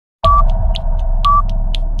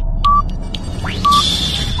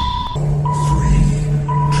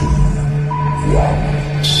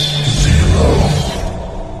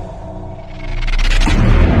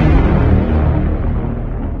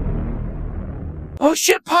Oh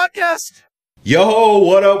shit podcast. Yo,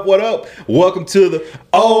 what up, what up? Welcome to the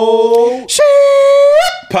Oh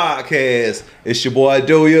Shieet podcast. It's your boy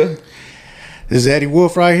Aduya. This is Eddie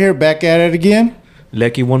Wolf right here, back at it again.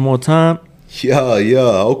 Lecky one more time. Yeah.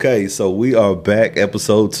 Okay, so we are back,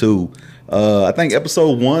 episode 2. I think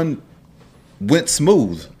episode 1 went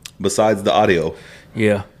smooth besides the audio.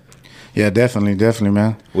 Yeah. Yeah, definitely,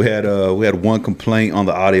 man. We had one complaint on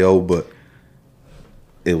the audio, but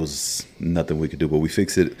it was nothing we could do. But we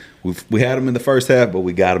fixed it. We had them in the first half, but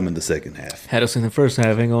we got them in the second half. Had us in the first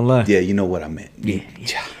half, ain't gonna lie. Yeah, you know what I meant. Yeah.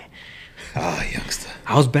 Youngster.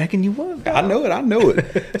 I was backing you up. I know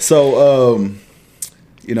it. So,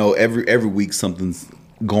 every week something's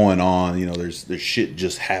going on. You know, there's shit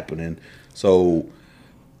just happening. So,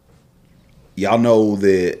 y'all know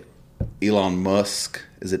that Elon Musk,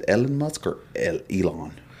 is it Elon Musk or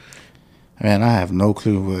Elon? Man, I have no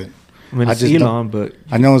clue what. I mean, it's Elon, but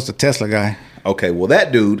I know it's the Tesla guy. Okay, well,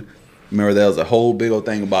 that dude, remember there was a whole big old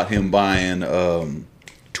thing about him buying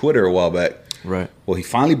Twitter a while back. right. Well, he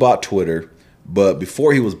finally bought Twitter, but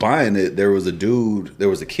before he was buying it, there was a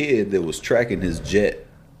kid that was tracking his jet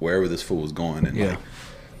wherever this fool was going. And Yeah.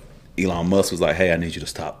 Elon Musk was like, hey, I need you to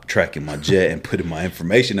stop tracking my jet and putting my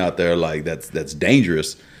information out there. Like, that's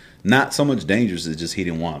dangerous. Not so much dangerous, it's just he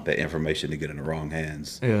didn't want that information to get in the wrong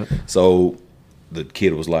hands. Yeah. So the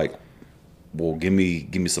kid was like, well, give me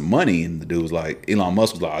some money. And the dude was like, Elon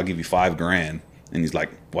Musk was like, I'll give you $5,000. And he's like,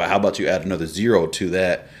 well, how about you add another 0 to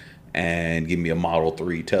that and give me a Model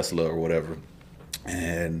 3 Tesla or whatever.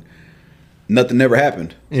 And nothing never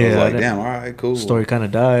happened. So I was like, damn, all right, cool. Story kind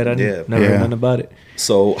of died. I never heard nothing about it.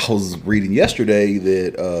 So I was reading yesterday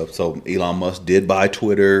that so Elon Musk did buy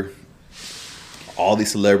Twitter. All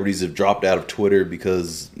these celebrities have dropped out of Twitter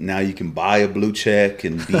because now you can buy a blue check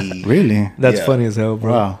and be Really? That's Yeah. funny as hell,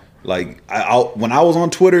 bro. Wow. like when I was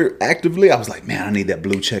on Twitter actively, I was like, man, I need that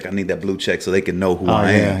blue check so they can know who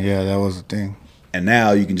I am. Yeah, that was the thing. And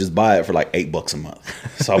now you can just buy it for like $8 a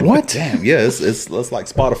month. So I'm What? like, damn, yeah, it's like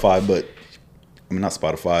Spotify, but I mean not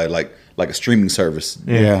Spotify, like a streaming service.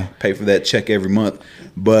 Yeah. Pay for that check every month.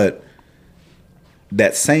 But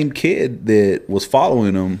that same kid that was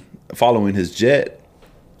following his jet,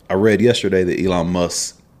 I read yesterday that Elon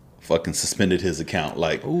Musk fucking suspended his account.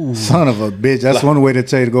 Like, Son of a bitch. That's one way to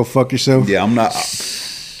tell you to go fuck yourself. yeah,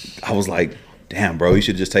 I was like, damn, bro, you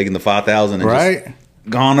should have just taken the 5,000 and Right? just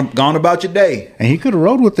gone about your day. And he could have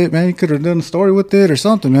rode with it, man. He could have done a story with it or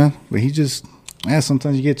something, man. But he just,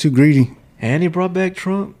 sometimes you get too greedy. And he brought back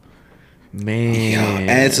Trump. Man.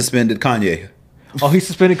 And suspended Kanye. Oh, he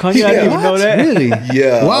suspended Kanye? I didn't even know that. Really?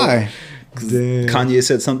 Yeah. Why? 'Cause Kanye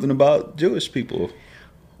said something about Jewish people.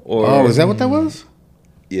 Or Oh, is that what that was?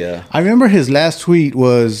 yeah. I remember his last tweet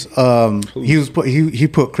was he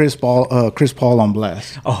put Chris Paul on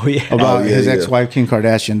blast Oh, yeah. about his yeah. ex-wife Kim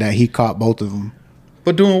Kardashian, that he caught both of them.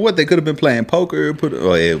 But doing what? They could have been playing poker.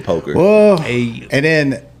 Poker. Whoa. Hey. And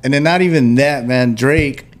then not even that, man.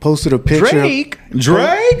 Drake posted a picture.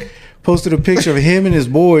 Drake? Posted a picture of him and his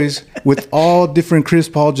boys with all different Chris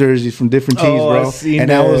Paul jerseys from different teams, Oh, I bro. seen And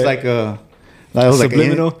that was that. like a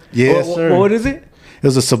Subliminal? Yes, sir. What is it? It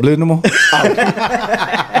was a subliminal.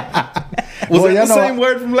 Was Well, that y'all the know same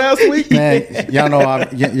word from last week? Man, y'all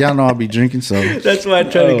know I'll be drinking, so That's why I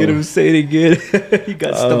tried to get him to say it again. He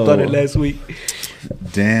got stumped on it last week.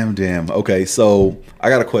 Damn. Okay, so I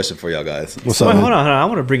got a question for y'all guys. what's Wait, up? hold on. I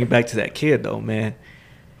want to bring it back to that kid though, man.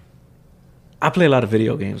 I play a lot of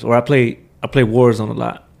video games, or I play Warzone a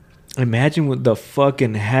lot. Imagine what the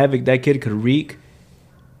fucking havoc that kid could wreak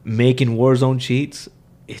making Warzone cheats.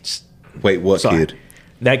 It's Wait, what sorry. kid?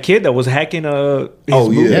 That kid that was hacking his yeah.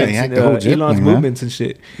 movements Yeah, he hacked and the whole jet Elon's plane, man. movements and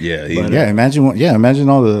shit. Yeah, But, Yeah, imagine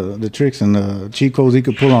all the tricks and the cheat codes he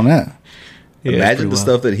could pull on that. Yeah, it's Imagine pretty the wild.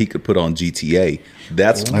 stuff that he could put on GTA.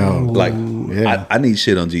 That's like yeah. I need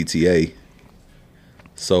shit on GTA.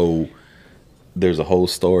 So there's a whole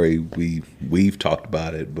story we've talked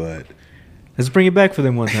about it, but Let's bring it back for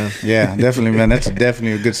them one time. Yeah, definitely, man. That's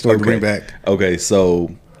definitely a good story to bring back. Okay,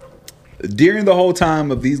 so during the whole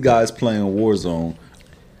time of these guys playing Warzone,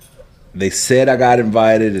 they said I got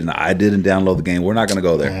invited and I didn't download the game. We're not gonna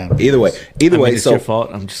go there. Yeah. Either way, I mean, it's so your fault.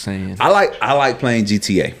 I'm just saying. I like playing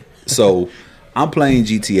GTA. So I'm playing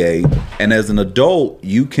GTA, and as an adult,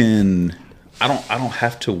 you can. I don't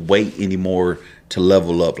have to wait anymore to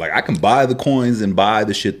level up. Like I can buy the coins and buy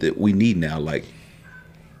the shit that we need now. Like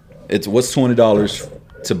it's what's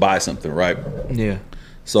 $20 to buy something, right? Yeah.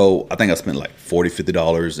 So I think I spent like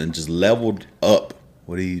 $50 and just leveled up.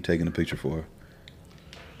 What are you taking a picture for?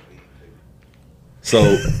 So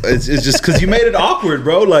it's just because you made it awkward,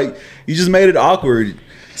 bro. Like you just made it awkward.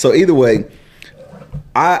 So either way,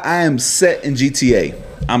 I am set in GTA.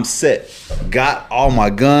 I'm set. Got all my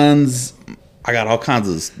guns. I got all kinds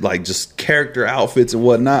of like just character outfits and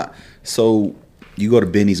whatnot. So you go to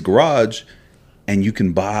Benny's garage and you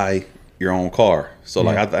can buy your own car. So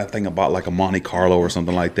like I think I bought like a Monte Carlo or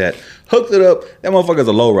something like that. Hooked it up. That motherfucker's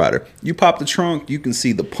a lowrider. You pop the trunk, you can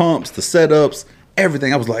see the pumps, the setups,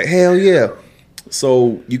 everything. I was like, hell yeah.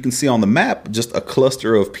 So you can see on the map just a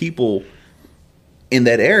cluster of people in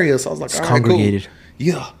that area. So I was like, It's all right, congregated. cool.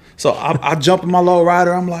 Yeah. So I jump in my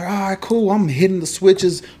lowrider. I'm like, all right, cool. I'm hitting the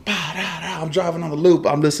switches. I'm driving on the loop.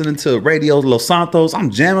 I'm listening to Radio Los Santos.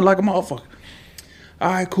 I'm jamming like a motherfucker.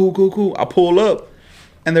 All right, cool. I pull up,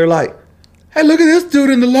 and they're like, hey, look at this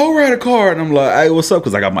dude in the lowrider car. And I'm like, hey, what's up?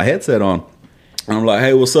 Because I got my headset on. And I'm like,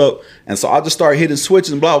 hey, what's up? And so I just start hitting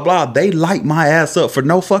switches and blah, blah. They light my ass up for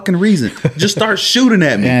no fucking reason. Just start shooting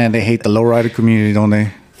at me. Man, they hate the lowrider community, don't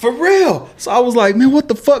they? For real. So I was like, man, what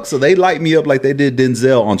the fuck? So they light me up like they did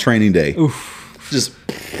Denzel on Training Day. Oof. Just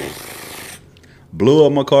blew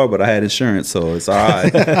up my car, but I had insurance, so it's all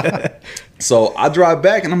right. So I drive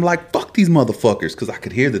back and I'm like, fuck these motherfuckers, because I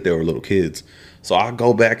could hear that they were little kids. So I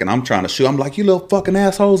go back and I'm trying to shoot. I'm like, you little fucking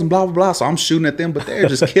assholes and blah, blah, blah. So I'm shooting at them, but they're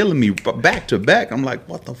just killing me back to back. I'm like,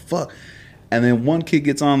 what the fuck? And then one kid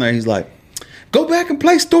gets on there. He's like, go back and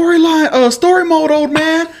play story mode, old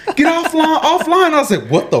man. Get offline. I said,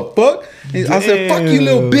 what the fuck? I said, fuck you,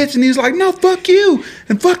 little bitch. And he's like, no, fuck you.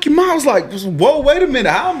 And fuck your mom. I was like, whoa, wait a minute.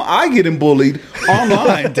 How am I getting bullied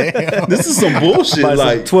online? Damn. This is some bullshit. By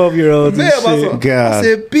like 12-year-olds and shit. God. I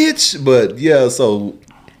said, bitch. But yeah, so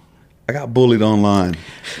I got bullied online.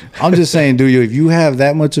 I'm just saying, dude, if you have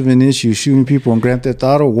that much of an issue shooting people in Grand Theft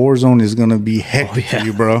Auto, Warzone is going to be hectic for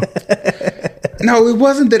you, bro. No, it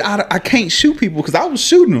wasn't that I can't shoot people, because I was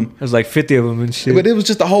shooting them. There's like 50 of them and shit. But it was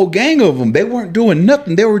just a whole gang of them. They weren't doing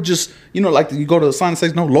nothing. They were just, like you go to the sign that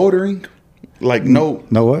says no loitering. Like no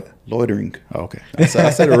what? Loitering. Oh, okay. I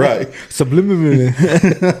said it right. Subliminal.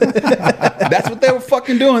 That's what they were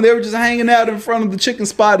fucking doing. They were just hanging out in front of the chicken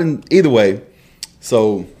spot. And either way,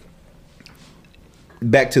 so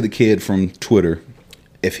back to the kid from Twitter.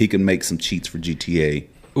 If he can make some cheats for GTA,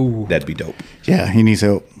 that'd be dope. Yeah, he needs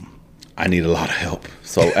help. I need a lot of help.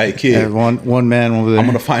 So, hey, kid. one man over there. I'm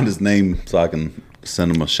going to find his name so I can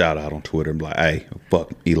send him a shout out on Twitter and be like, hey,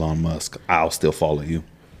 fuck Elon Musk. I'll still follow you.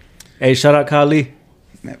 Hey, shout out Kali.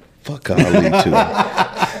 Man, fuck Kali, too.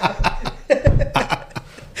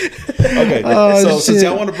 Okay. So, since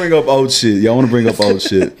y'all want to bring up old shit,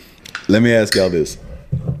 let me ask y'all this.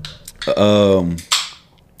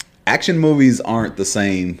 Action movies aren't the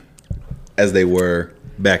same as they were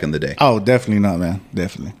back in the day. Oh, definitely not, man.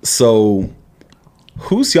 Definitely. So,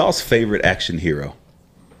 who's y'all's favorite action hero?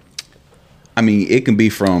 I mean, it can be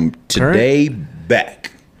from today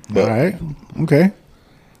back. All right. Okay.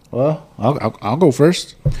 Well, I'll go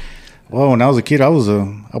first. Well, when I was a kid, I was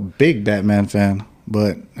a big Batman fan.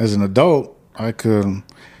 But as an adult, I'm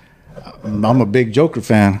a big Joker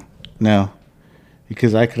fan now.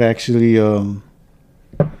 Because I could actually...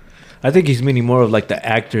 I think he's meaning more of like the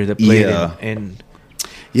actor that played him. And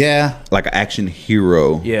yeah. Like an action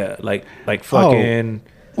hero. yeah, like fucking...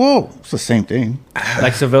 Well, it's the same thing.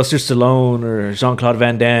 Like Sylvester Stallone or Jean-Claude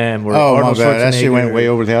Van Damme or Arnold my bad. That shit went Schwarzenegger. way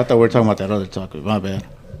over there. I thought we were talking about that other topic. My bad.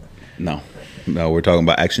 No, we're talking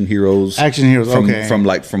about action heroes. Action heroes, okay.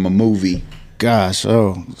 From a movie. Gosh,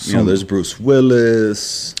 There's Bruce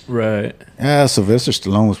Willis. Right. Yeah, Sylvester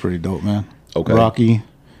Stallone was pretty dope, man. Okay. Rocky,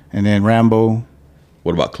 and then Rambo.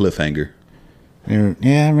 What about Cliffhanger? Yeah,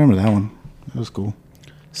 I remember that one. That was cool.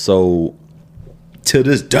 So, to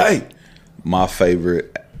this day, my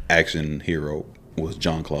favorite action hero was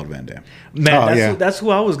Jean-Claude Van Damme. Man, that's who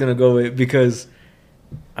I was going to go with because,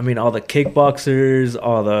 I mean, all the kickboxers,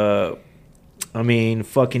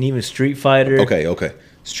 fucking even Street Fighter. Okay.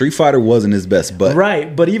 Street Fighter wasn't his best, but...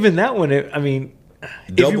 Right, but even that one, if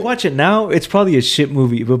you watch it now, it's probably a shit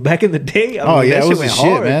movie. But back in the day, that shit was went the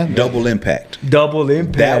shit, hard. man. Double Impact.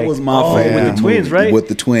 That was my favorite. with the twins, movie, right? With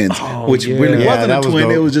the twins, which yeah. really Yeah, wasn't that a was twin.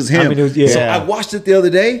 dope. It was just him. So Yeah. I watched it the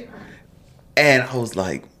other day, and I was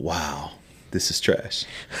like, "Wow, this is trash."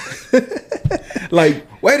 Like,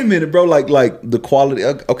 wait a minute, bro. Like the quality.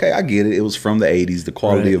 Okay, I get it. It was from the '80s. The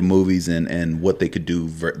quality of movies and what they could do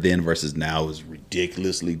then versus now is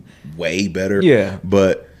ridiculously way better. Yeah,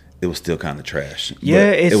 but it was still kind of trash.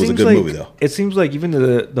 Yeah, but it was a good movie though. It seems like even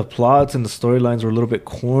the plots and the storylines were a little bit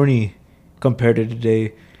corny compared to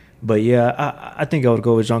today. But yeah, I think I would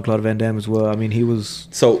go with Jean-Claude Van Damme as well. I mean, he was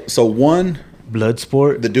so one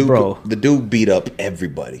Bloodsport. The dude beat up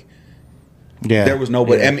everybody. Yeah, there was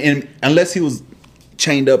nobody. Yeah. I mean, unless he was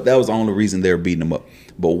chained up, that was the only reason they were beating him up.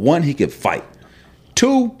 But one, he could fight.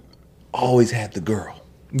 Two, always had the girl.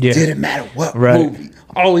 Yeah. Didn't matter what Right. movie.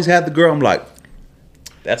 Always had the girl. I'm like,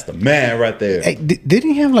 that's the man right there. Hey,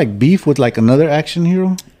 didn't he have like beef with like another action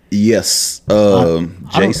hero? Yes,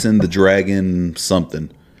 Jason the Dragon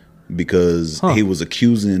something, because he was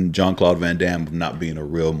accusing Jean-Claude Van Damme of not being a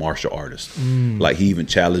real martial artist. Like he even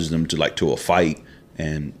challenged him to a fight,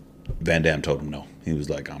 and Van Damme told him no. He was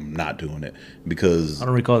like, "I'm not doing it," because I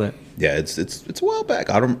don't recall that. yeah, it's a while back.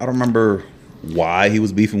 I don't remember why he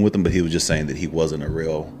was beefing with him, but he was just saying that he wasn't a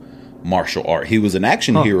real martial art. He was an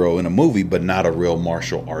action hero in a movie, but not a real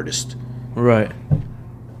martial artist. Right.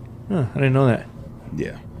 Huh, I didn't know that.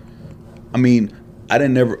 Yeah. I mean, I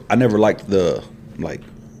never liked the like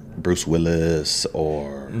Bruce Willis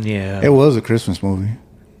or Yeah. It was a Christmas movie.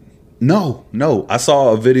 no. I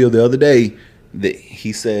saw a video the other day that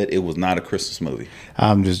he said it was not a Christmas movie.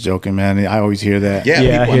 I'm just joking, man. I always hear that. Yeah,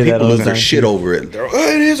 Yeah, I hear that people all lose the their time, shit too. over it. They're, oh,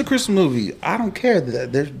 it is a Christmas movie. I don't care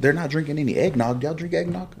that they're not drinking any eggnog. Y'all drink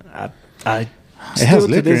eggnog? I It has still to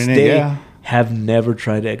liquor this in it, day yeah. have never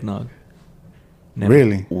tried eggnog. Never.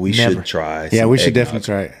 Really? We Never. should try. Yeah, some we should eggnog. definitely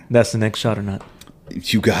try it. That's the next shot or not?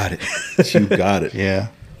 You got it. You got it. Yeah.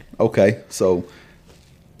 Okay, so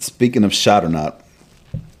speaking of shot or not,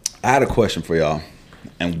 I had a question for y'all,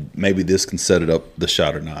 and maybe this can set it up the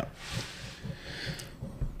shot or not.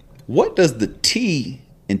 What does the T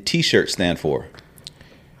in T-shirt stand for?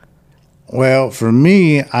 Well, for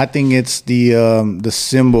me, I think it's the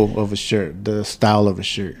symbol of a shirt, the style of a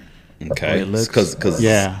shirt. Okay, it looks- because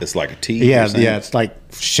Yeah. it's like a T. Yeah, you're saying? yeah, it's like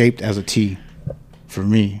shaped as a T for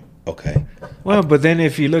me. Okay. Well, but then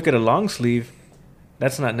if you look at a long sleeve,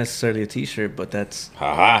 that's not necessarily a T-shirt, but that's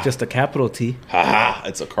Ha just a capital T. ha!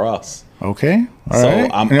 It's a cross. Okay, all So right.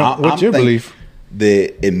 I'm What's your thinking belief?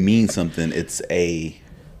 that it means something. It's a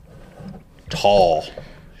tall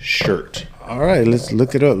shirt. All right, let's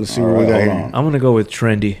look it up. Let's see what we right, got hold here. on. I'm gonna go with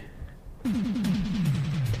trendy.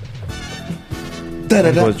 I'm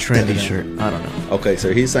gonna go with trendy shirt. I don't know. Okay,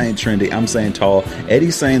 so he's saying trendy. I'm saying tall.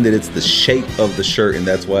 Eddie's saying that it's the shape of the shirt, and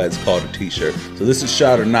that's why it's called a T-shirt. So this is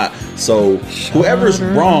shot or not. So whoever's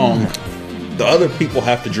wrong, the other people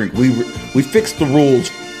have to drink. We fixed the rules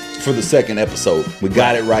for the second episode. We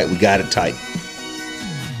got it right. We got it tight.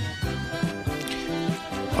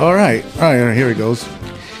 All right, here it goes.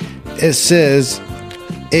 It says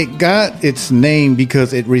it got its name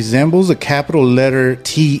because it resembles a capital letter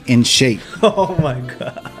T in shape. Oh my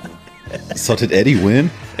god. So did Eddie win?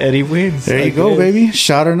 Eddie wins. There I you go, guess. baby.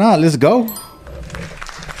 Shot or not, let's go.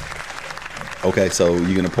 Okay, so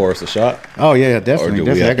you gonna pour us a shot, Oh yeah, or definitely, do we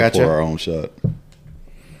definitely. I have to got pour you. our own shot?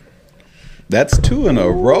 That's 2 in a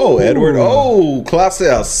row, Edward. Oh, clase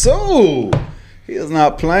azul. He is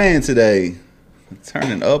not playing today.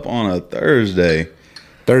 Turning up on a Thursday.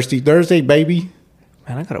 Thirsty Thursday, baby.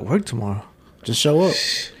 Man, I gotta work tomorrow. Just show up.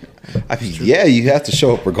 I mean, yeah, you have to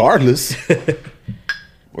show up regardless.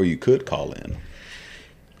 Or you could call in.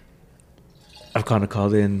 I've kind of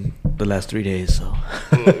called in the last 3 days, so.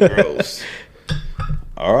 Gross.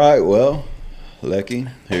 All right, well, Lecky,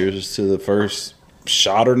 here's to the first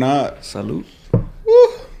shot or not. Salute. Woo.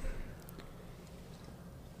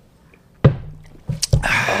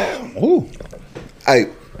 Ooh. Hey,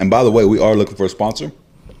 and by the way, we are looking for a sponsor.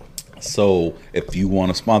 So if you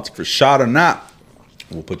want a sponsor for shot or not,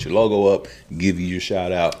 we'll put your logo up, give you your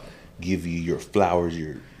shout out, give you your flowers,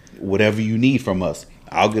 your whatever you need from us.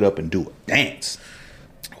 I'll get up and do a dance.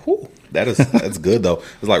 Whew. That's good though.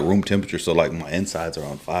 It's like room temperature, so like my insides are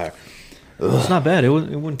on fire. It's not bad. It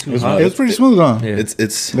wasn't too hot. It was pretty smooth on. Yeah.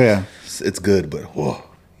 It's good, but whoa,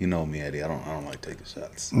 you know me, Eddie. I don't like taking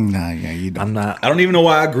shots. Nah, yeah, you don't. I'm not. I don't even know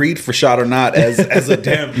why I agreed for shot or not as a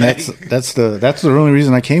damn thing. That's the only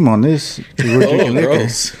reason I came on this. We were drinking liquor.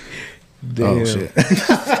 Gross. Oh shit.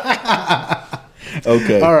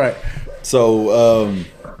 Okay. All right. So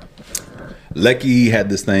Lecky had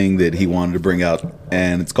this thing that he wanted to bring out,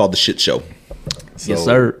 and it's called the shit show. So, Yes,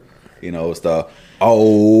 sir. You know, it's the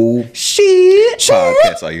Shit.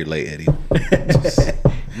 podcast. Oh, you're late, Eddie.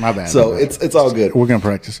 My bad. So my bad. it's all good. We're gonna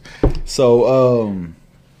practice. So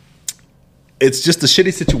it's just a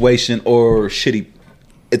shitty situation or shitty.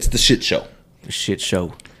 It's the shit show. Shit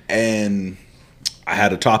show. And I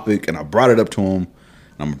had a topic and I brought it up to him. And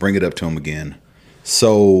I'm gonna bring it up to him again.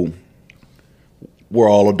 So we're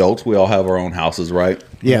all adults. We all have our own houses, right?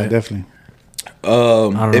 Yeah, definitely. I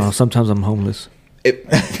don't know. Sometimes I'm homeless.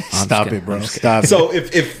 Stop kidding. it, bro. I'm just Stop it. So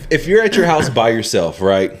if you're at your house by yourself,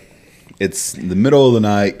 right? It's the middle of the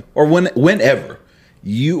night or whenever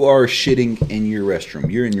you are shitting in your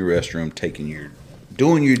restroom. You're in your restroom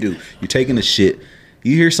doing your do. You're taking a shit.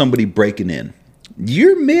 You hear somebody breaking in.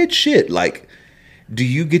 You're mid shit. Like, do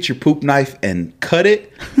you get your poop knife and cut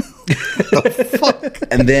it? Fuck.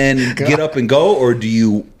 and then get up and go, or do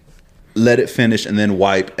you let it finish and then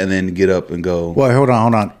wipe and then get up and go? Well, hold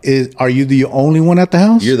on. Are you the only one at the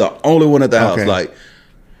house? You're the only one at the house. Okay. Like,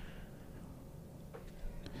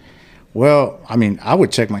 well, I mean, I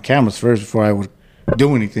would check my cameras first before I would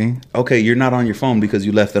do anything. okay, you're not on your phone because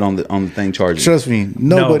you left it on the thing charging. Trust me,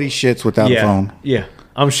 nobody shits without a phone. Yeah,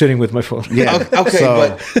 I'm shitting with my phone. Yeah. Okay,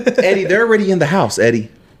 So- but Eddie, they're already in the house. Eddie,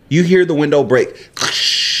 you hear the window break.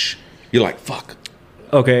 You're like, fuck.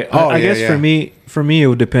 Okay, Oh, I yeah, guess yeah. for me, it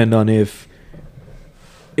would depend on if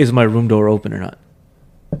is my room door open or not.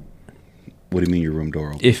 What do you mean your room door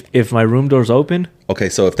open? If my room door's open, Okay,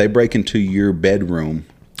 so if they break into your bedroom,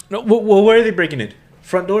 no. Well, where are they breaking it?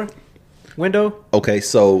 Front door, window. okay,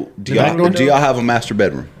 so do back door? y'all have a master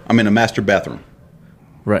bedroom? I mean, a master bathroom.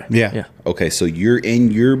 Right. Yeah. Yeah. Okay, so you're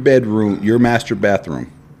in your bedroom, your master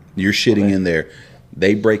bathroom. You're shitting in there.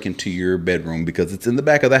 They break into your bedroom because it's in the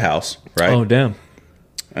back of the house, right? Oh damn.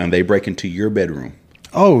 And they break into your bedroom.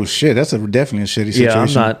 Oh shit, that's definitely a shitty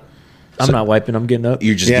situation. Yeah, I'm not wiping. I'm getting up.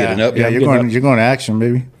 You're just getting up. Yeah, I'm you're getting going. up. You're going to action,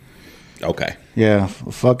 baby. Okay. Yeah,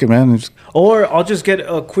 fuck it, man. Just, Or I'll just get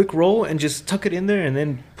a quick roll and just tuck it in there and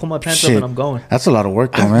then pull my pants up shit. and I'm going. That's a lot of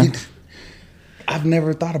work, though, man. I've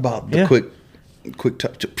never thought about the Yeah. quick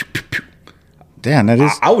touch. Damn, that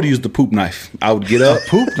is I would use the poop knife. I would get up.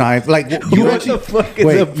 poop knife. Like you What actually. the fuck is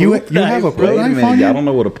Wait, a poop you knife, have a poop bro? Wait a knife minute, on y'all you? don't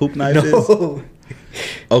know what a poop knife is? No.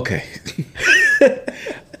 Okay.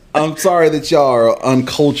 I'm sorry that y'all are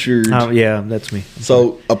uncultured. Yeah, that's me.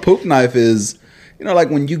 So a poop knife is, like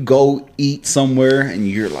when you go eat somewhere and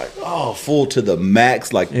you're like, oh, full to the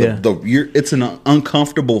max, like Yeah. it's an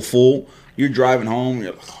uncomfortable full. You're driving home,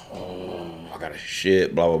 you're like, oh, I got to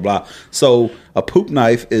shit, blah blah blah. So a poop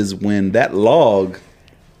knife is when that log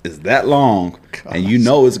is that long and you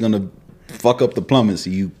know it's gonna fuck up the plumbing. So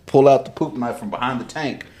you pull out the poop knife from behind the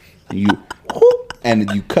tank and you. And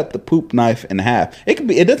you cut the poop knife in half.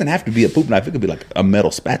 It doesn't have to be a poop knife. It could be like a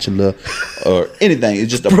metal spatula or anything.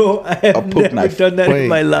 It's just a, Bro, I have a poop never knife. done that Wait. in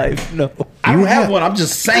my life. No. I don't have one. I'm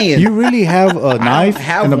just saying. You really have a knife?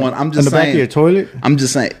 have in the, one. I'm just in the back of saying. your toilet. I'm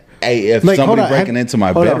just saying. Hey, if Like, somebody hold on, breaking into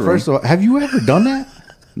my hold on, bedroom, first of all, have you ever done that?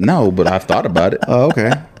 no, but I've thought about it. Oh,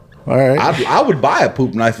 okay. All right. I would buy a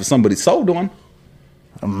poop knife if somebody sold one.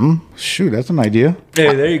 Shoot, that's an idea.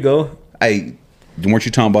 Hey, there you go. Hey, weren't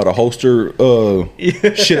you talking about a holster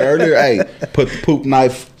shit earlier? Hey, put the poop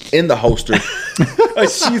knife in the holster. A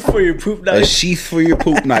sheath for your poop A knife. sheath for your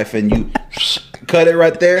poop knife, and you cut it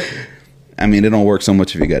right there. I mean, it don't work so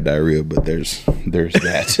much if you got diarrhea, but there's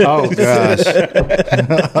that. Oh gosh,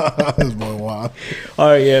 this boy wild. All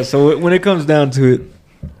right, yeah. So when it comes down to it,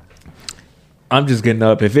 I'm just getting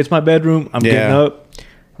up. If it's my bedroom, I'm getting Yeah. up.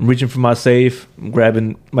 I'm reaching for my safe. I'm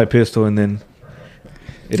grabbing my pistol, and then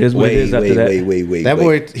it is what it is after that. Wait. That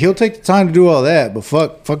boy, he'll take the time to do all that, but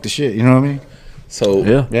fuck the shit. You know what I mean? So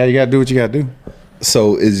Yeah. Yeah, you gotta do what you gotta do.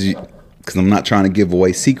 So because I'm not trying to give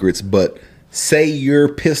away secrets, but say your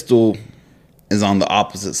pistol is on the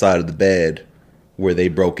opposite side of the bed where they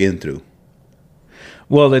broke in through.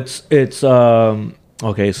 Well, it's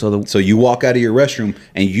okay. So you walk out of your restroom,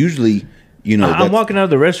 and usually, I'm that's- walking out of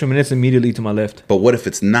the restroom, and it's immediately to my left, But what if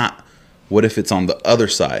it's not? What if it's on the other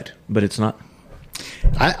side? but it's not.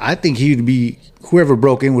 I think whoever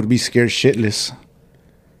broke in would be scared shitless,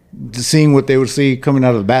 seeing what they would see coming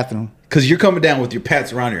out of the bathroom. Because you're coming down with your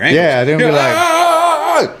pants around your ankles. Yeah, they'll be You're like-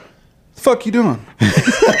 "Ah! Fuck you doing?"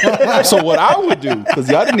 So what I would do, because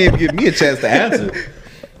y'all didn't even give me a chance to answer.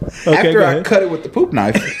 Okay, After go I ahead. cut it with the poop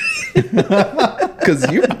knife,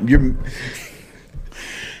 because you're,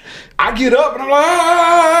 I get up and I'm like,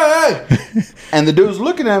 "Ah!" And the dude's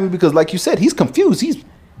looking at me because, like you said, he's confused.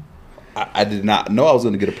 I did not know I was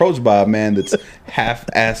going to get approached by a man that's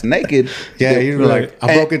half-ass naked. Yeah, you'd be like,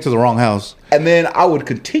 I broke into the wrong house. And then I would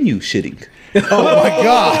continue shitting. Oh my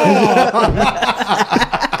god!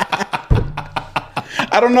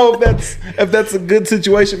 I don't know if that's a good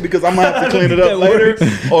situation because I'm gonna have to clean it up That later,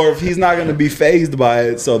 works. or if he's not gonna be phased by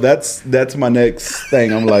it. So that's my next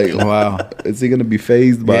thing. I'm like, Wow. is he gonna be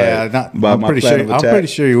phased by by I'm my pretty plan sure. of I'm attack? pretty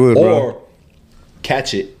sure you would, bro. Or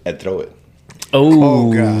catch it and throw it.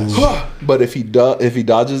 Oh gosh! But if he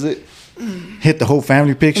dodges it, Hit the whole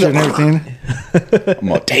family picture and everything. I'm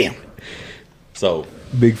like, damn. So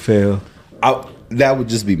Big fail. that would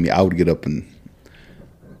just be me. I would get up and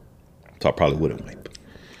so I probably wouldn't wipe.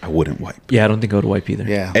 I wouldn't wipe. Yeah, I don't think I would wipe either.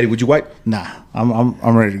 Yeah. Eddie, would you wipe? Nah,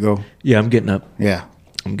 I'm ready to go. Yeah, I'm getting up. Yeah,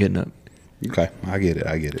 I'm getting up. Okay, I get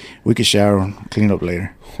it. we can shower and clean up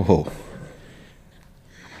later. Oh,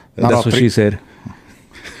 Not That's all what three- she said.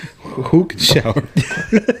 who can shower?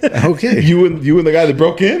 Okay. you and the guy that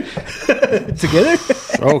broke in Together?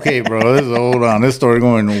 Okay, bro. Hold on. This story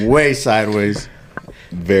going way sideways.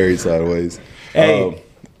 Very sideways. Hey.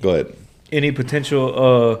 Go ahead. Any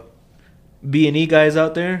potential B&E guys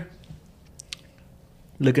out there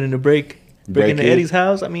looking in the break into in? Eddie's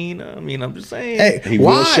house? I mean, I'm just saying. Hey, He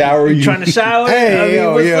why? will shower you. Trying to shower? Hey,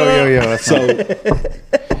 yo. So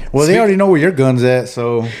Well, they already know where your gun's at,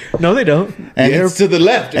 so. No, they don't. And it's to the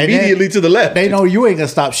left, and immediately to the left. They know you ain't gonna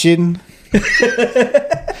stop shitting.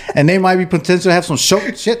 And they might be potential to have some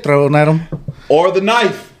shit thrown at them. Or the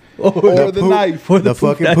knife. Or the knife. Or The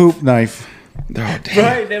fucking poop knife. Oh, damn. Bro,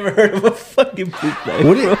 I never heard of a fucking poop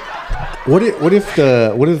knife. What if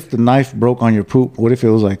the knife broke on your poop? What if it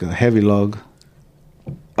was like a heavy log?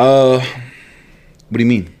 What do you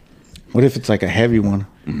mean? What if it's like a heavy one?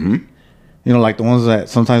 Mm-hmm. You know, like the ones that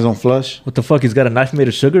sometimes don't flush. What the fuck? He's got a knife made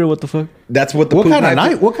of sugar? What the fuck? That's what the What poop kind of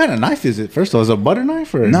knife? knife? What kind of knife is it? First of all, is it a butter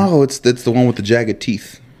knife or No, it's the one with the jagged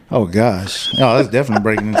teeth. Oh gosh, oh, that's definitely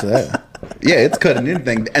breaking into that. Yeah, it's cutting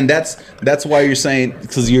anything, and that's why you're saying,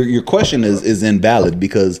 because your question is invalid,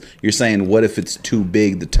 because you're saying, what if it's too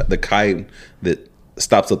big, the kind that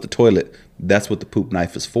stops up the toilet? That's what the poop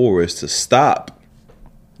knife is for, is to stop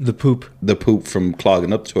The poop. from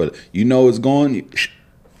clogging up the toilet. You know it's going.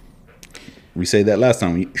 We said that last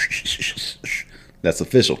time. That's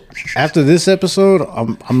official. After this episode,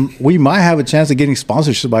 we might have a chance of getting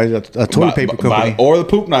sponsorship by a toilet paper company or the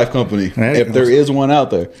poop knife company, Right. if there is one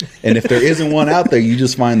out there. And if there isn't one out there, you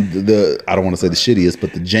just find the I don't want to say the shittiest,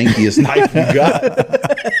 but the jankiest knife you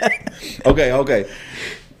got. Okay.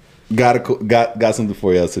 Got something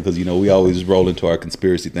for you, because we always roll into our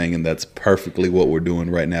conspiracy thing, and that's perfectly what we're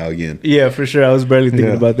doing right now again. Yeah, for sure. I was barely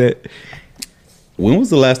thinking about that. When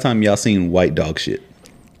was the last time y'all seen white dog shit?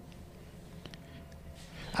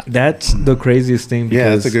 That's the craziest thing. Because, Yeah,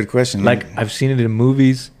 that's a good question. Like, I've seen it in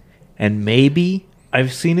movies, and maybe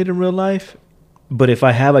I've seen it in real life. But if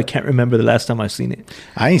I have, I can't remember the last time I've seen it.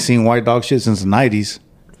 I ain't seen white dog shit since the 90s.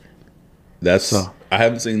 I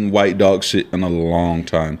haven't seen white dog shit in a long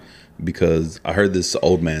time, because I heard this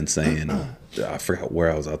old man saying, I forgot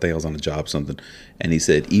where I was. I think I was on a job or something, and he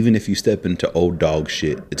said, even if you step into old dog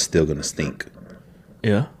shit, it's still gonna stink.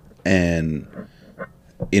 Yeah. And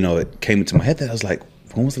it came into my head that I was like,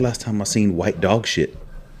 when was the last time I seen white dog shit?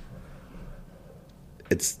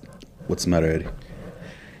 What's the matter, Eddie?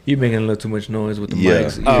 You're making a little too much noise with the Yeah.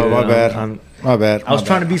 mics. Oh, my bad. My bad. I was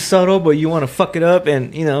trying to be subtle, but you want to fuck it up,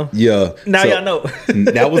 and Yeah. Now y'all know.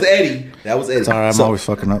 That was Eddie. Sorry, I'm always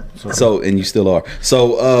fucking up. Sorry. And you still are.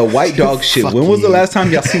 So white dog shit. Fuck When was the you. last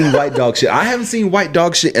time y'all seen white dog shit? I haven't seen white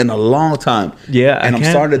dog shit in a long time. Yeah, and I'm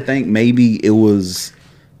starting to think maybe it was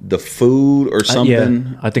the food or something.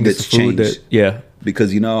 Yeah, I think it's the food changed. yeah.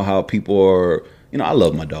 Because you know how people are. I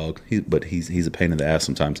love my dog, but he's a pain in the ass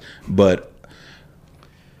sometimes. But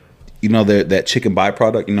that chicken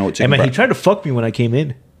byproduct. You know what Hey, chicken? man, he tried to fuck me when I came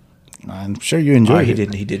in. I'm sure you enjoyed He it.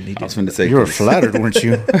 didn't. I was going to say You were flattered, weren't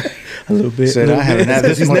you? A little bit. Said I haven't had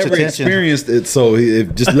this he's much never attention. experienced it, so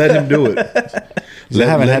just let him do it. I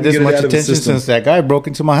haven't had this much attention since that guy broke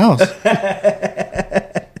into my house.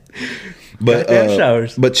 But Goddamn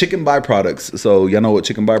showers. But chicken byproducts. So y'all know what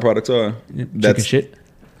chicken byproducts are? Chicken shit.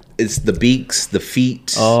 It's the beaks, the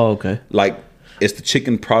feet. Oh, okay. Like it's the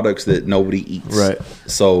chicken products that nobody eats. Right.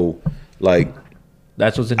 So like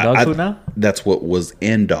That's what's in dog food now? That's what was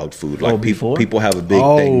in dog food. Like before? people have a big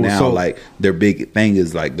Oh, thing now. so- Like their big thing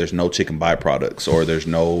is like there's no chicken byproducts, or there's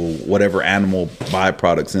no whatever animal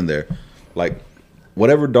byproducts in there. Like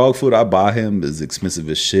whatever dog food I buy him is expensive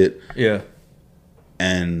as shit, Yeah.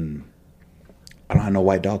 and I don't have no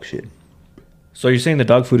white dog shit. So you're saying the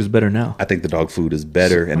dog food is better now? I think the dog food is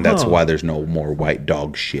better, and that's Oh. why there's no more white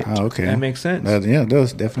dog shit. Oh, okay. That makes sense. Yeah, it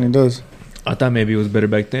does. Definitely does. I thought maybe it was better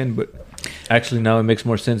back then, but actually now it makes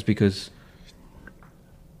more sense because,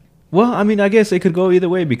 well, I mean, I guess it could go either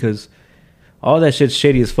way because all that shit's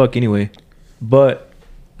shady as fuck anyway. But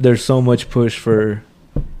there's so much push for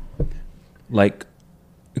like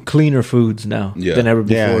cleaner foods now than ever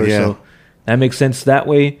before. Yeah. So that makes sense that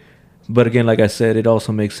way. But again, like I said, it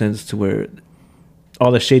also makes sense to where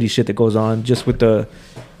all the shady shit that goes on just with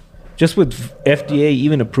FDA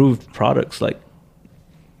even approved products, like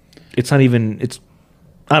it's not even,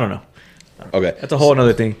 I don't know. Okay, That's a whole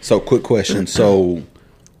other thing. So, quick question. So,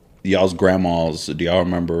 y'all's grandmas, do y'all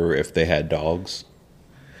remember if they had dogs?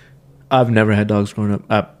 I've never had dogs growing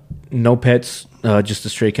up. No pets, just the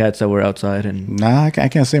stray cats that were outside. And Nah, I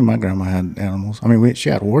can't say my grandma had animals. I mean, she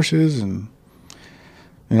had horses and,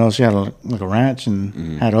 she had a ranch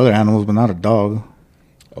and had other animals, but not a dog.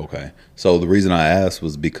 Okay. So, the reason I asked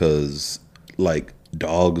was because, like,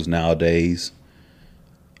 dogs nowadays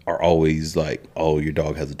are always like, oh, your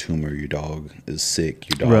dog has a tumor, your dog is sick,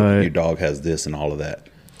 Right. your dog has this and all of that.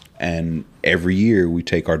 And every year we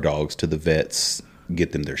take our dogs to the vets,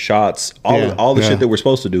 get them their shots, all the shit that we're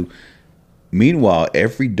supposed to do. Meanwhile,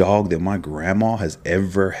 every dog that my grandma has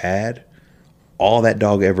ever had, all that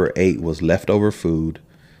dog ever ate was leftover food.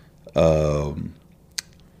 And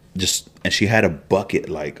she had a bucket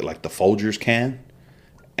like the Folgers can,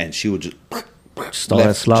 and she would just Throw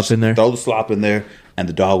that slop in there. throw the slop in there, and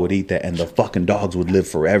the dog would eat that, and the fucking dogs would live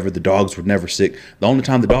forever. The dogs were never sick. The only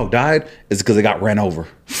time the dog died is because they got ran over.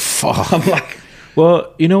 Fuck. I'm like,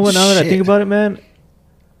 Well, you know what? Now that I Shit. think about it, man,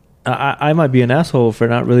 I might be an asshole for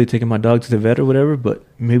not really taking my dog to the vet or whatever, but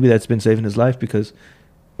maybe that's been saving his life because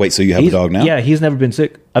wait, so you have a dog now? Yeah, he's never been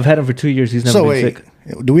sick. I've had him for 2 years. He's never So been wait,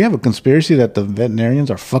 sick. do we have a conspiracy that the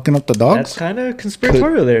veterinarians are fucking up the dogs? That's kind of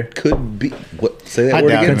conspiratorial there. Could be. What? Say that I word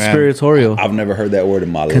doubt again. it, man. Conspiratorial. I've never heard that word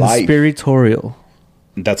in my life. Conspiratorial.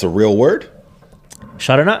 That's a real word?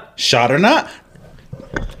 Shot or not? Shot or not?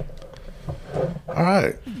 All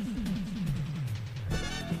right.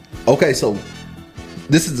 Okay, so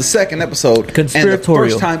this is the second episode. And the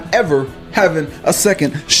Conspiratorial. first time ever having a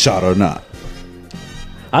second shot or not.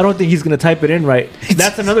 I don't think he's going to type it in right.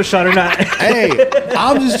 That's another shot or not. Hey,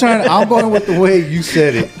 I'm going with the way you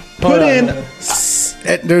said it. Put in.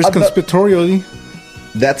 There's conspiratorially.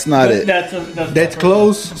 That's not it. That's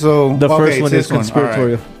close. So The okay, first it's one this is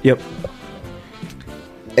conspiratorial. All right. Yep.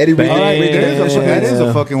 Eddie, read, All right, read that is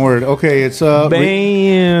a fucking word. Okay, it's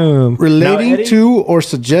Bam. relating Now, Eddie, to or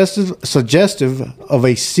suggestive of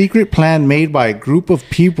a secret plan made by a group of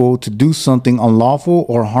people to do something unlawful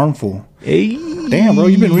or harmful. Hey. Damn, bro,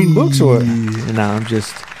 you been reading books or what? Nah, I'm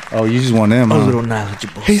just Oh, you just want them, a huh? little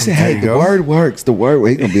knowledgeable. He said, There hey, you the go. word works. The word,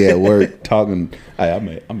 he's going to be at work talking. Hey, I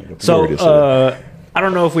made a word. So, yesterday. I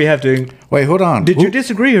don't know if we have to. Wait, hold on. Did you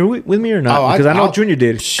disagree with me or not? Oh, Because I know I'll- Junior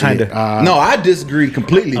did, Shit, kind of. no, I disagree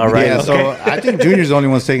completely. All right. Yeah, because- so I think Junior's the only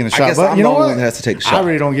one taking a shot. guess But I'm you the know only what? one that has to take a shot. I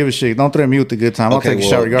really don't give a shit. Don't threaten me with the good time. I'll Okay, take a well,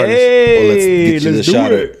 shot regardless. Hey, Well, let's get you the let's do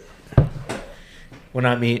shot it. Well,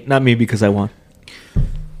 not me because I won.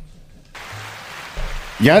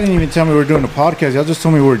 Y'all didn't even tell me we were doing a podcast. Y'all just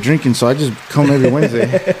told me we were drinking, so I just come every Wednesday.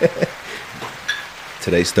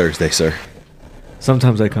 Today's Thursday, sir.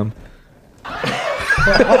 Sometimes I come.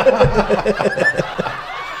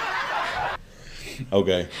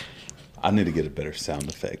 Okay. I need to get a better sound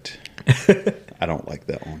effect. I don't like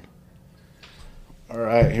that one. All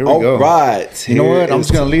right, here we All go. right. You know here what? I'm is-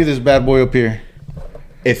 just gonna leave this bad boy up here.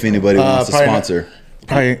 If anybody wants to probably not. sponsor.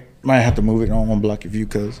 Probably might have to move it. I don't want to block your view,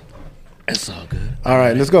 cuz. It's all good. All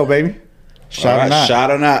right, let's go, baby. Shot All right, or not?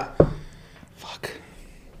 Shot or not. Fuck.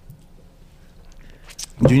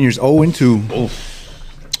 Junior's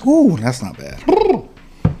 0-2. Ooh, that's not bad.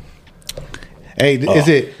 Hey,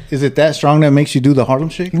 is it that strong that makes you do the Harlem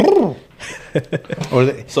Shake? Or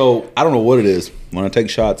the, So, I don't know what it is. When I take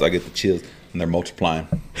shots, I get the chills, and they're multiplying.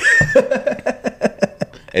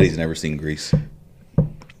 Eddie's never seen Grease.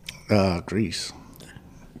 Grease.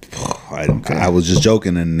 I was just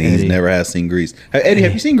joking, and he's Eddie. never has seen Grease. Hey, Eddie,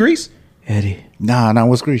 have you seen Grease? Eddie. Nah,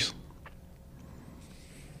 what's Grease?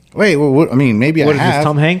 Wait, what, I mean, maybe What I is have. this,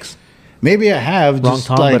 Tom Hanks? Maybe I have. Wrong just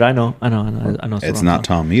Tom, like, but I know. It's, It's wrong not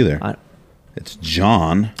Tom either. I- It's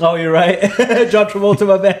John. Oh, you're right. John Travolta,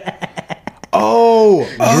 my bad. Oh,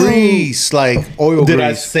 grease, like oil Did grease.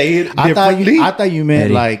 I say it I differently? thought you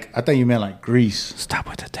meant Eddie. like grease. Stop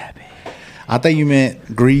with the tapping. I thought you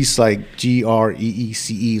meant grease, like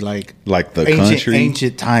GREECE, like Like the ancient, country?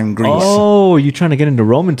 ancient time Greece. Oh, you trying to get into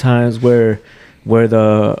Roman times where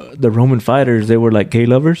the Roman fighters, they were like gay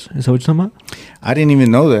lovers? Is that what you're talking about? I didn't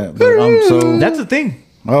even know that. But, so That's the thing.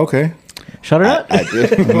 okay. Shut her up.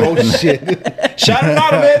 Oh, shit. Shot it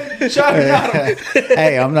out, man. Shot it out.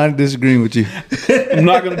 Hey, I'm not disagreeing with you. I'm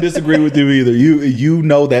not going to disagree with you either. You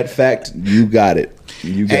know that fact. You got it.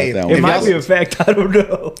 You got Hey, that It one. if might y'all- be a fact. I don't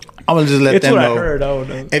know. I'm gonna just let It's them what know. I heard. I don't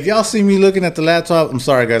know. If y'all see me looking at the laptop, I'm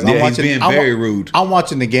sorry, guys. Yeah, I'm he's watching. being I'm very rude. I'm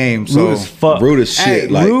watching the game. So Rude as fuck. Rude as shit. Hey,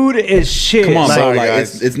 like, Rude as shit. come on, Like, bro. sorry, Like,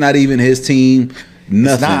 guys. it's not even his team.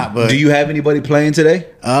 Nothing. not, but- Do you have anybody playing today?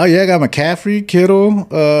 yeah, I got McCaffrey, Kittle,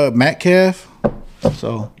 Metcalf.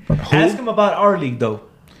 So Ask him about our league, though.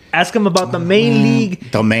 Ask him about the main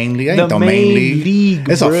league. the main league ain't The the, main main league. league,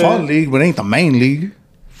 It's bruh. a fun league, but it ain't the main league.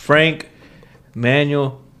 Frank,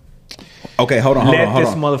 Manuel, Okay, hold on. let this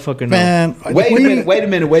Hold on. motherfucker know. Man, Wait a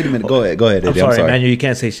minute. Go ahead, I'm Eddie. sorry, Manuel. You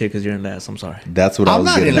can't say shit because you're in last. I'm sorry. That's what I I'm was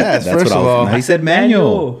not getting in at. last, That's first what I of was. all. He said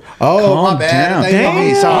Manuel. Oh, Calm my bad. down.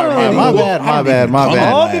 Damn. Sorry, man. My bad. My bad. My Come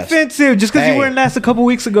bad. All last. defensive just because Hey. you weren't last a couple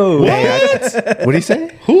weeks ago. Hey, what did he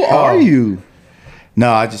say? Who are you?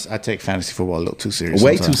 No, I take fantasy football a little too serious.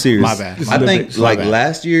 Way sometimes. too serious. My bad. I think My like bad.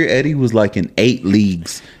 last year, Eddie was like in 8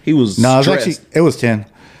 leagues. He was No, it was stressed. it was 10.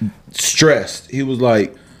 Stressed. He was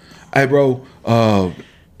like, "Hey, bro,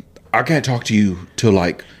 I can't talk to you till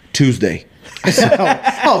like Tuesday."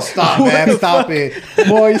 Oh, stop, man! Stop it,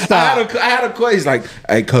 boy! Stop. I had a question. He's like,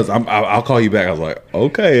 "Hey, cuz I'll call you back." I was like,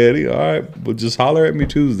 "Okay, Eddie, all right, but just holler at me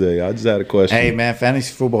Tuesday." I just had a question. Hey, man,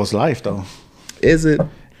 fantasy football's life, though. Is it?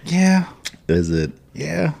 Yeah, Is it?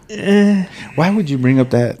 yeah. Why would you bring up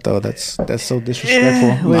that though? That's so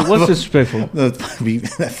disrespectful. Wait, what's disrespectful?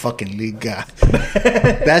 That fucking league guy.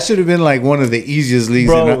 That should have been like one of the easiest leagues,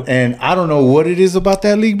 Bro. and I don't know what it is about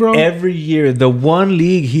that league, bro. Every year, the one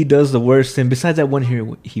league he does the worst in. Besides that one here,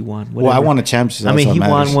 he won. Whatever. Well, I won a championship. I mean, that's he what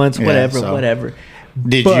won matters. once. Yeah, Whatever, so. whatever.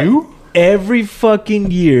 Did But you? Every fucking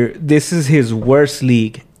year, this is his worst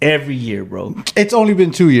league. Every year, bro. It's only been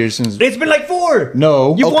 2 years since. It's been like 4.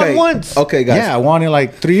 No. You Okay. won once. Okay, guys. Yeah, I won it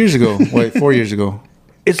like 3 years ago. Wait, 4 years ago.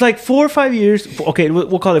 It's like 4 or 5 years. Okay,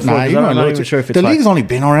 we'll call it 4. Nah, Because you're I'm not not even sure if it's the 5. league's only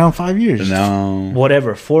been around 5 years. No.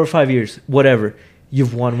 Whatever, 4 or 5 years. Whatever.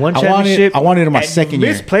 You've won one I won it- championship. I won it in my and second you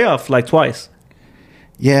year. missed playoffs like twice.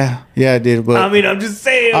 Yeah, I did. But I mean, I'm just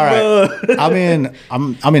saying, all bro. right,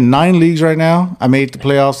 I'm in 9 leagues right now. I made the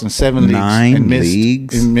playoffs in 7 leagues. 9 and missed,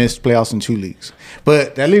 leagues? and missed playoffs in 2 leagues.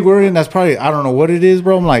 But that league we're in, that's probably I don't know what it is,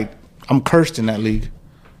 bro. I'm cursed in that league.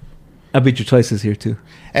 I beat you twice this year too.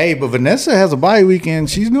 Hey, but Vanessa has a bye weekend.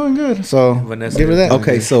 She's doing good. So Vanessa give her that.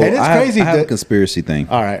 Okay, so And it's I crazy. have a that- conspiracy thing.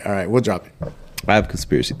 all right, we'll drop it. I have a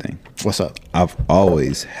conspiracy thing. What's up? I've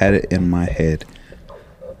always had it in my head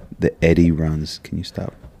that Eddie runs. Can you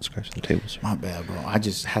stop scratching the table, sir? My bad, bro. I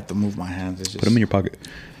just have to move my hands. It's just, Put them in your pocket.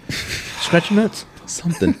 Scratch your nuts.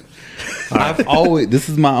 Something. I've always. This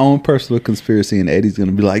is my own personal conspiracy, and Eddie's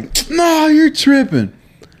gonna be like, "No, you're tripping."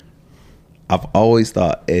 I've always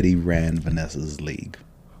thought Eddie ran Vanessa's league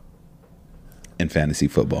in fantasy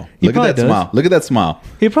football. He Look at probably that does. smile. Look at that smile.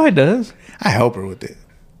 He probably does. I help her with it.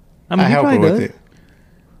 I mean, I he help her probably with does. it.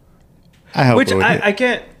 I help Which her with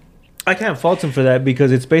it. I can't fault him for that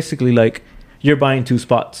because it's basically like you're buying 2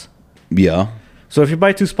 spots. Yeah. So if you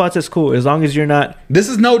buy 2 spots, that's cool. As long as you're not. This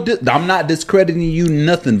is no. I'm not discrediting you.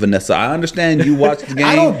 Nothing, Vanessa. I understand you watch the game.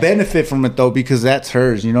 I don't benefit from it though because that's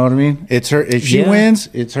hers. You know what I mean? It's her. If she Yeah. wins,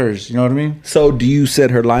 it's hers. You know what I mean? So do you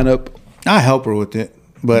set her lineup? I help her with it,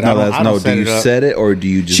 but No, I don't, that's I don't no. set Do you it up. set it or do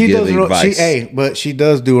you just She give does. Her own, advice? but she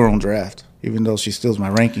does do her own draft, even though she steals my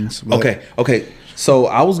rankings. But Okay. So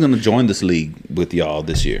I was gonna join this league with y'all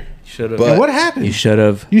this year. Should have. But And what happened? You should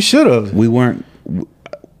have. You should have. we weren't.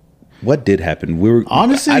 What did happen? We were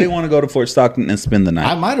Honestly- I didn't want to go to Fort Stockton and spend the night.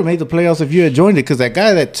 I might have made the playoffs if you had joined it because that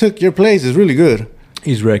guy that took your place is really good.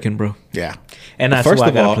 He's wrecking, bro. Yeah. And that's First why I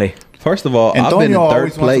of gotta all, play. I've been Antonio in third always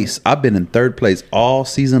wants place. I've been in third place all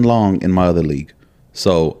season long in my other league.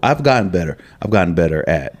 So I've gotten better. I've gotten better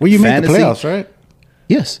at Well, you made the fantasy. playoffs, right?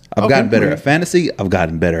 Yes, I've Okay, gotten better great. at fantasy. I've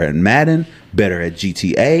gotten better at Madden. Better at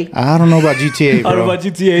GTA. I don't know about GTA, bro. I don't know about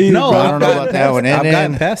GTA either, No, bro. I don't know about that one. And I've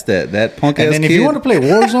gotten then- past that. That punk ass And then kid. if you want to play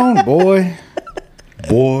Warzone, boy,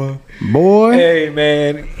 Hey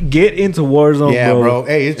man, get into Warzone, Yeah, bro. bro.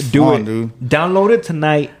 Hey, it's Do fun, it. dude. Download it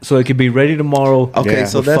tonight so it can be ready tomorrow. Okay, Yeah.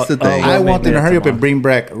 so that's the thing. I Well, want them to maybe hurry up tomorrow. and bring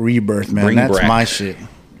back Rebirth, man. Bring That's back. my shit.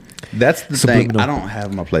 That's the Subliminal. thing. I don't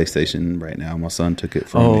have my PlayStation right now. My son took it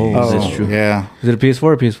from Oh. me. Oh, that's true. Yeah. Is it a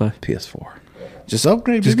PS4 or PS5? PS4. Just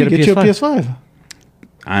upgrade. Just Baby. get a Get you a PS5. PS5.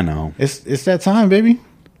 I know. It's that time, baby.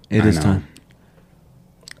 It I is know. time.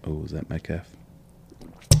 Oh, is that Metcalf?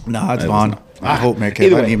 Nah, it's It was fine. not. I hope Metcalf.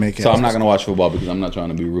 Either I way, need Metcalf. so I'm not going to watch football because I'm not trying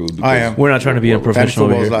to be rude. I am. We're not trying to be unprofessional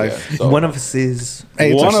over Fantasy here. football's life. So- One of us is.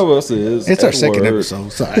 Hey, it's One our- of us is. It's our second Edward.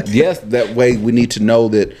 episode. Sorry. Yes, that way we need to know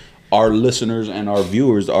that our listeners and our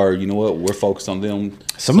viewers are, you know what, we're focused on them.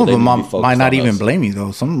 Some so of they them need to be focused might not on even us. blame you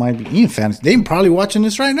though. Some might be in fantasy. They probably watching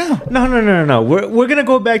this right now. No. We're gonna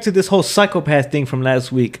go back to this whole psychopath thing from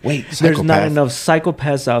last week. Wait, there's not psychopath? enough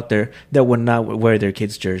psychopaths out there that would not wear their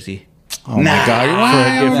kid's jersey. Oh my god! You're For a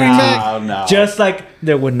right. different Right. No. Just like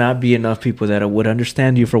there would not be enough people that would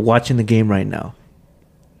understand you for watching the game right now.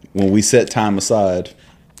 When we set time aside,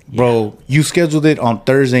 Bro, you scheduled it on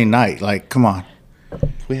Thursday night. Like, come on.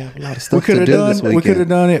 we have a lot of We stuff could to have do done. this weekend. We could have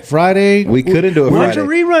done it Friday. We couldn't do it Where's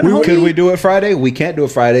Friday. your rerun, homie? Could we do it Friday? We can't do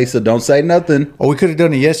it Friday, so don't say nothing. Or we could have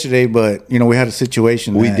done it yesterday, but we had a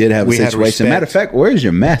situation. We that did have a we had to situation. Matter of respect. fact, where's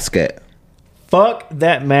your mask at? Fuck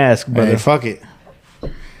that mask, brother. Hey, fuck it.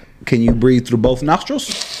 Can you breathe through both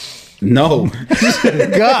nostrils? No.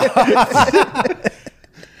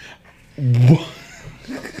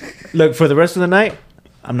 Look, for the rest of the night,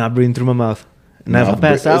 I'm not breathing through my mouth. And if I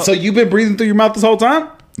pass out, So you've been breathing through your mouth this whole time?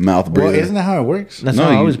 Mouth Well, breathing. isn't that how it works? that's how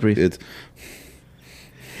I always you- breathe. It's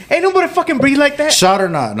Ain't nobody fucking breathe like that. Shot or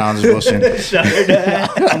not? No, I'm just bullshitting. Shot or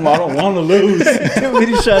not. I don't want to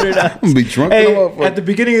lose. Shot or not. I'm gonna be drunk. Hey, at the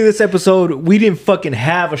beginning of this episode, we didn't fucking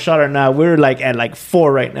have a shot or not. We're like at like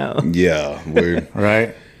 4 right now. Yeah, we're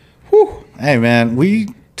Right. Whew. Hey, man, we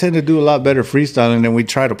tend to do a lot better freestyling than we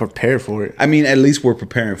try to prepare for it. I mean, at least we're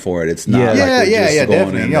preparing for it. It's not like we're just going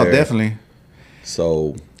definitely. in Yeah, there. definitely.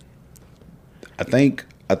 So, I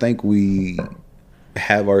think we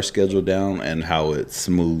have our schedule down and how it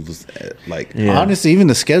smooths. Like Yeah. Honestly, even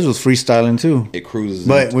the schedule's freestyling too. it cruises,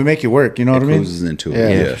 But we make it work. You know what I mean? cruises into it. Yeah,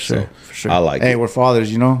 Yeah, for sure, so for sure. I like Hey, it. we're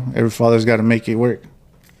fathers. You know, every father's got to make it work.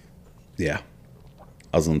 Yeah,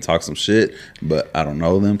 I was gonna talk some shit, but I don't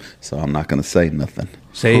know them, so I'm not gonna say nothing.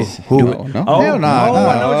 Say Who? do it. No. Oh, Hell no, I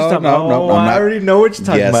know what you're talking about. no, Oh, I'm I not. already know what you're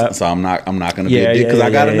talking Yes, about. so I'm not gonna be Yeah, a dick because yeah, I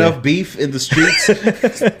got yeah, enough yeah. beef in the streets.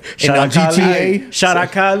 Shout on out Kali. GTA. Shout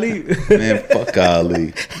out Kali. Man, fuck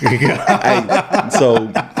Ali. Hey,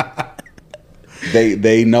 so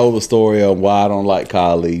they know the story of why I don't like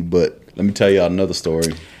Kali, but let me tell y'all another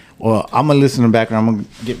story. Well, I'm gonna listen in the background. I'm gonna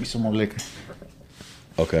get me some more liquor.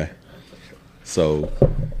 Okay. So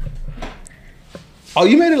oh,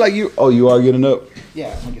 you made it like you are getting up?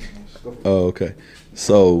 Yeah, I'm gonna get some more. Go for it. Oh, okay.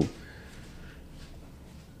 So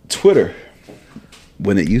Twitter,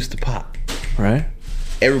 when it used to pop, Right?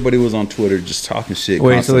 everybody was on Twitter just talking shit.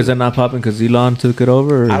 Wait, so constantly. is that not popping because Elon took it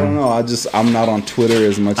over? Or? I don't know. I'm not on Twitter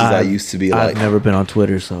as much as I used to be. I've Like, never been on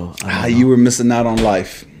Twitter, so I don't know. you were missing out on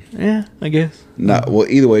life. Yeah, I guess. Not well.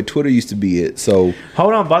 Either way, Twitter used to be it. So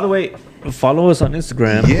Hold on. By the way, follow us on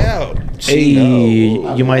Instagram. yeah, Hey,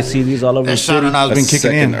 you might see these all over That the shot city. and I've been That's kicking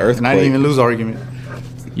second in, and I earthquake. didn't even lose argument.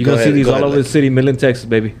 You're Go gonna see ahead, these go all ahead, over the Lex. city, Midland, Texas,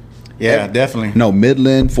 baby. Yeah, definitely. no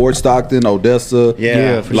Midland, Fort Stockton, Odessa.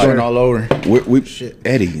 Yeah, for like- sure, all over. We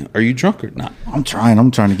Eddie, are you drunk or not? I'm trying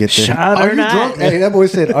to get there. Shot Are or you not? drunk? Hey, that boy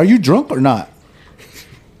said, "Are you drunk or not?"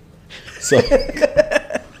 So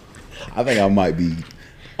I think I might be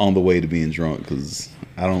on the way to being drunk because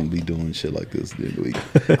I don't be doing shit like this during the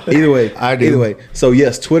week. Either way, I do. Either way, so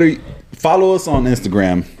yes, Twitter. Follow us on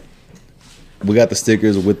Instagram. We got the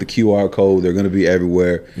stickers with the QR code. They're gonna be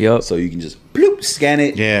everywhere. Yep. So you can just bloop, scan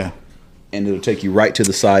it, Yeah. and it'll take you right to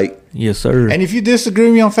the site. Yes, sir. And if you disagree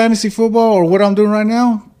with me on fantasy football or what I'm doing right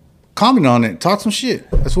now, comment on it. Talk some shit.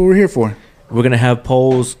 That's what we're here for. We're gonna have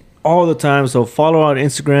polls all the time, so follow on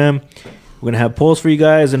Instagram. We're gonna have polls for you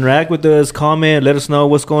guys. Interact with us, comment, let us know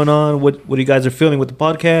what's going on, what you guys are feeling with the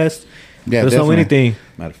podcast. Yeah, let us know definitely. anything.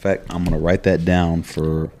 Matter of fact, I'm gonna write that down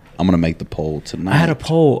for. I'm gonna make the poll tonight. I had a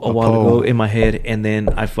poll a while poll. ago in my head, and then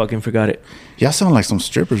I fucking forgot it. Y'all sound like some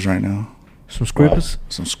strippers right now. Some scrippers.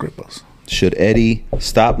 Some strippers. Should Eddie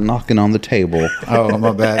stop knocking on the table? Oh,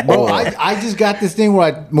 my bad. Bro, I just got this thing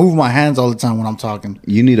where I move my hands all the time when I'm talking.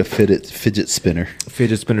 You need a fidget spinner.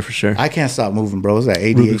 Fidget spinner for sure. I can't stop moving, bro. It's that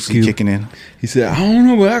Rubik's ADHD Cube. kicking in. He said, I don't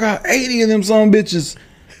know, but I got 80 of them some bitches.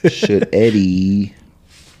 Should Eddie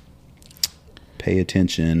pay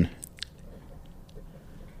attention?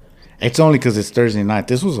 It's only because it's Thursday night.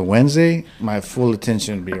 This was a Wednesday. My full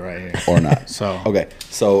attention would be right here. Or not? So Okay.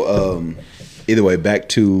 So either way, back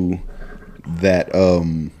to that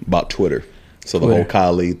about Twitter. So the Twitter. whole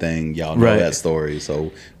Kali thing, y'all know Right. that story.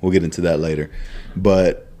 So we'll get into that later.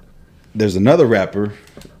 But there's another rapper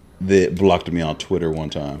that blocked me on Twitter one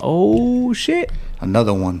time. Oh shit.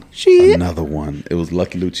 another one. Shit. Another one. It was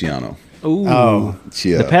Lucky Luciano. Ooh. Oh,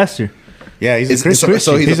 Yeah. The pastor. yeah, he's It's- a Christian.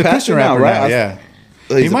 so he's a pastor Christian now, rapper right? now. Yeah,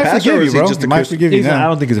 He's he a might pastor, or forgive is you, he bro. just He a might Christian? forgive you He's not, I now.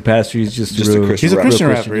 don't think he's a pastor. He's just Just a real, Christian He's a rapper. Christian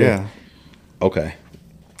real rapper. Yeah. Okay.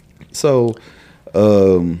 So,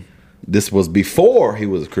 this was before he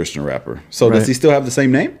was a Christian rapper. So Right. does he still have the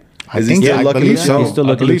same name? Is he think still I Lucky believe Luciano? so. He's still I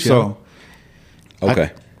Lucky believe Luciano. so.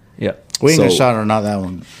 Okay. Yeah. We ain't gonna So- shot or not that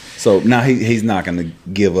one. So now he's not going to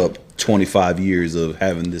give up 25 years of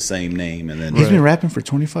having the same name and then He's been rapping for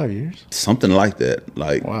 25 years. something like that.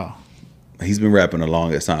 Like Wow. he's been rapping the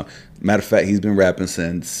longest time. Matter of fact, he's been rapping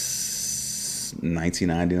since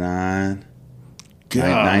 1999, Gosh.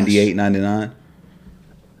 98, 99.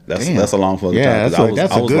 Damn. That's a long fucking Yeah, time. 'cause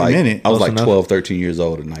that's a good like, minute. I was Close like enough. 12, 13 years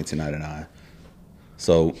old in 1999.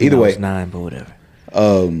 So I either way, was 9, but whatever.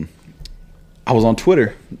 I was on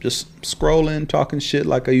Twitter just scrolling, talking shit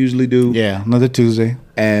like I usually do. Yeah, another Tuesday.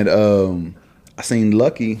 And I seen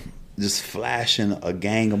Lucky just flashing a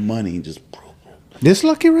gang of money. Just This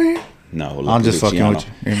Lucky right here? no, I'm Lucky just fucking Luciano.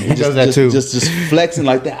 with you. He does that too. Just flexing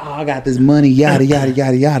like that. Oh, I got this money. Yada yada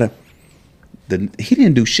yada yada. He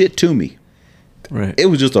didn't do shit to me. Right. It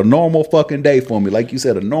was just a normal fucking day for me. Like you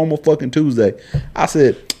said, a normal fucking Tuesday. I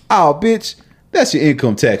said, oh, bitch, That's your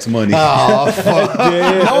income tax money. Oh, fuck.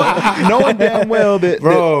 Knowing damn well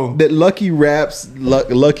Bro. that Lucky raps,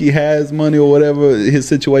 Lucky has money or whatever his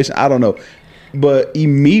situation. I don't know, but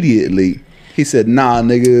immediately he said, "Nah,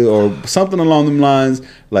 nigga," or something along them lines.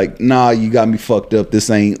 Like, "Nah, you got me fucked up. This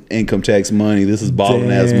ain't income tax money. This is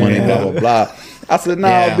balling ass money." Blah blah blah. I said, "Nah,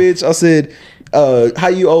 Yeah. bitch." I said, "How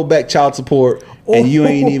you owe back child support?" And you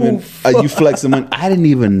ain't even you flexing money. I didn't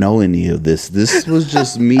even know any of this. This was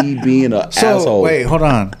just me being an So asshole. wait, hold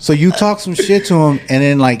on. So you talked some shit to him, and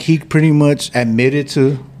then like he pretty much admitted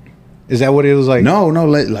to. Is that what it was like? No,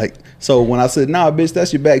 like so when I said, "Nah, bitch,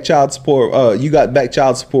 that's your back child support. You got back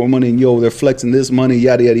child support money, and you over there flexing this money,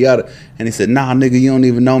 yada yada yada." And he said, "Nah, nigga, you don't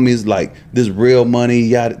even know me. It's like this real money,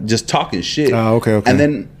 yada, just talking shit." Oh, okay. And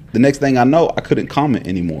then the next thing I know, I couldn't comment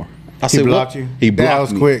anymore. I said, blocked what? you? He blocked That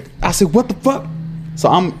was me. quick. I said, "What the fuck?" So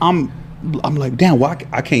I'm like, damn, why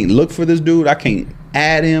I can't look for this dude? I can't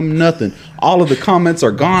add him, nothing. All of the comments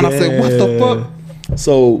are gone. I said, "What the fuck?"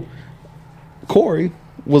 So Corey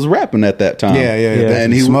was rapping at that time. Yeah.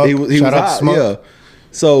 And he Smuck. was Shout out hot. Smuck. Yeah.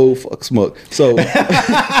 So fuck Smuck. So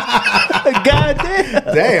God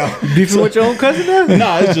damn. Damn. Beefing with your own cousin now?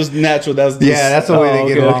 nah, it's just natural. That's just, Yeah, that's the way they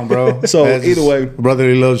get okay. along, bro. So, That's either just way.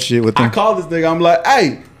 brotherly love shit with I them. called this nigga. I'm like,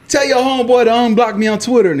 "Hey, tell your homeboy to unblock me on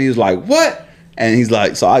Twitter." And he was like, "What?" And he's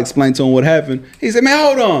like, so I explained to him what happened. He said, "Man,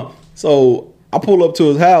 hold on." So I pull up to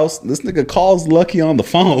his house. This nigga calls Lucky on the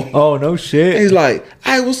phone. Oh, no shit. And he's like,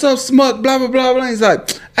 "Hey, what's up, Smuck? Blah, blah, blah, blah." He's like,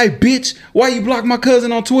 "Hey, bitch, why you block my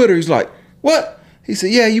cousin on Twitter?" He's like, "What?" He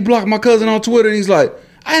said, "Yeah, you blocked my cousin on Twitter." And he's like,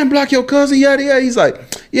 "I didn't block your cousin, yada, yada." He's like,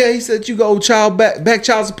 "Yeah," he said, "You go back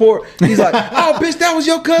child support." He's like, "Oh, bitch, that was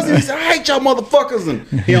your cousin." He said, "I hate y'all motherfuckers."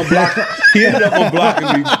 And he unblocked. He ended up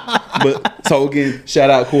unblocking me. But so again, shout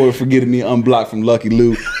out Corey for getting me unblocked from Lucky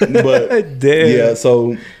Lou. But Damn. yeah,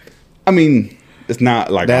 so I mean, it's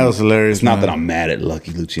not like That was hilarious, It's not man. that I'm mad at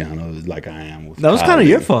Lucky Luciano like I am with. That was kind of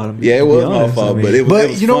your fault. I mean, Yeah, it to was be my honest. fault, I mean, but it But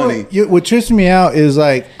was you know funny. what trips me out is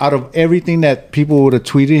like out of everything that people would have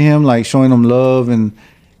tweeted him, like showing him love, and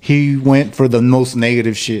he went for the most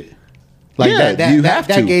negative shit. Like Yeah, that you have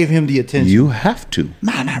to. gave him the attention. You have to.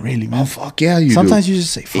 Nah, not really, man. Oh fuck yeah, you Sometimes do. you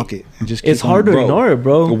just say fuck it and just keep It's hard on. to ignore it,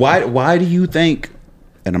 bro. Why do you think?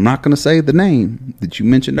 And I'm not going to say the name that you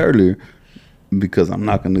mentioned earlier because I'm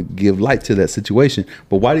not going to give light to that situation.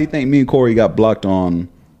 But why do you think me and Corey got blocked on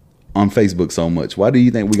Facebook so much? Why do you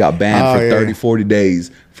think we got banned for 30, 40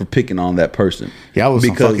 days for picking on that person? Yeah, I was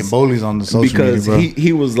some fucking bullies on the social because media, bro.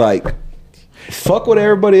 he was like, fuck what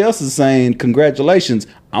everybody else is saying. Congratulations.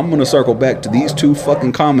 I'm going to circle back to these two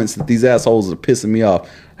fucking comments that these assholes are pissing me off.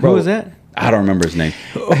 Who was that? I don't remember his name.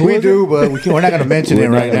 We do, but we're not going to mention it We're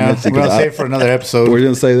not right gonna now. mention it We're going to 'cause save it for another episode. We're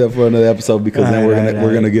gonna say that for another episode because then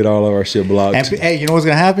we're gonna get all of our shit blocked. And hey, you know what's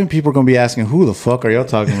going to happen? People are going to be asking, who the fuck are y'all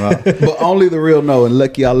talking about? But only the real know. And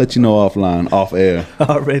Lucky, I'll let you know offline, off air.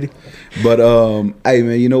 Already. But hey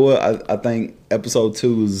man, you know what? I think episode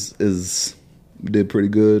 2 is did pretty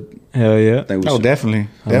good. Hell yeah. I think we Oh, should- definitely.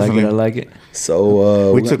 I Definitely. like it.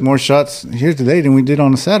 So We took more shots here today than we did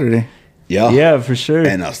on a Saturday. yeah, Yeah, for sure.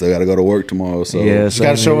 And I still got to go to work tomorrow. So Yeah, Just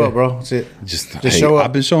got to show up, bro. That's it. just Just show up.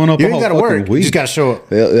 I've been showing up. You all ain't got to fucking work. You week. just got to show up.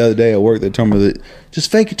 The other day at work, they told me that just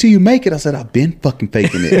fake it till you make it. I said I've been fucking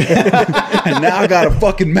faking it, and now I gotta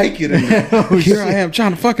fucking make it. And here I am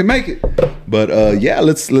trying to fucking make it. But yeah,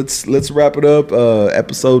 let's wrap it up.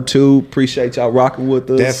 Episode 2. Appreciate y'all rocking with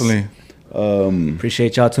us. Definitely.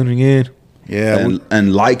 Appreciate y'all tuning in. Yeah.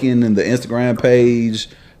 and liking in the Instagram page.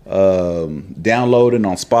 Downloading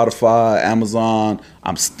on Spotify, Amazon.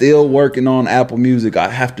 I'm still working on Apple Music. I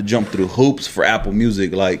have to jump through hoops for Apple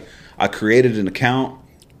Music. Like I created an account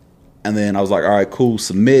and then I was like, all right, cool,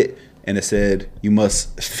 submit. And it said you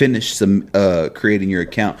must finish creating your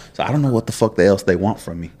account. So I don't know what the fuck else they want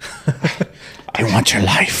from me. They want your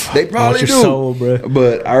life. They probably your do. soul, bro.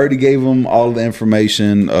 But I already gave them all the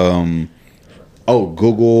information.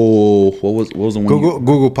 Google. What was the one?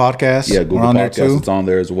 Google Podcasts. Yeah, We're Google on there Podcasts. too. It's on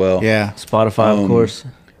there as well. Yeah. Spotify, of course.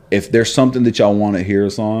 If there's something that y'all want to hear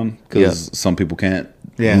us on, because some people can't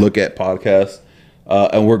look at podcasts,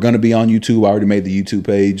 and we're going to be on YouTube. I already made the YouTube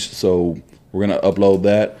page, so we're going to upload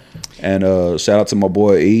that. And shout out to my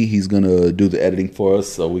boy E. He's going to do the editing for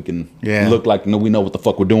us so we can look like we know what the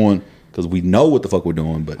fuck we're doing. Because we know what the fuck we're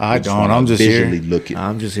doing, but I we don't. wanna I'm just visually here. look it.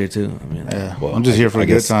 I'm just here too. I mean, Well, I'm just here for I a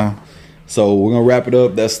good guess- time. So we're gonna wrap it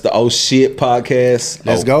up. That's the Oh Shit podcast.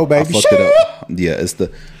 Let's go, baby. I fucked it up. Yeah, it's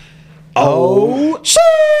the Oh Shit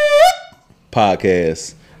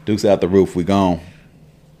podcast. Dukes out the roof. We gone.